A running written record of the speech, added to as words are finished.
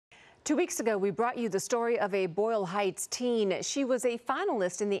2 weeks ago, we brought you the story of a Boyle Heights teen. She was a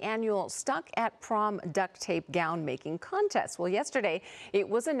finalist in the annual Stuck at Prom duct tape gown making contest. Well, yesterday, it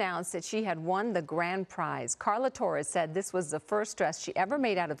was announced that she had won the grand prize. Carla Torres said this was the first dress she ever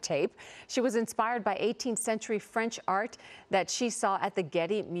made out of tape. She was inspired by 18th century French art that she saw at the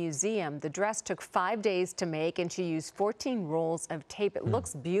Getty Museum. The dress took 5 days to make, and she used 14 rolls of tape. It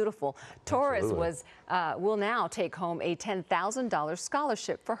looks beautiful. Torres will now take home a $10,000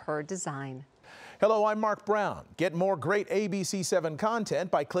 scholarship for her design. Hello, I'm Mark Brown. Get more great ABC7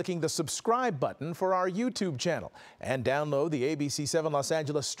 content by clicking the subscribe button for our YouTube channel and download the ABC7 Los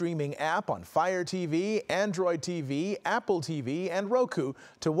Angeles streaming app on Fire TV, Android TV, Apple TV, and Roku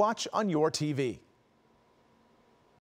to watch on your TV.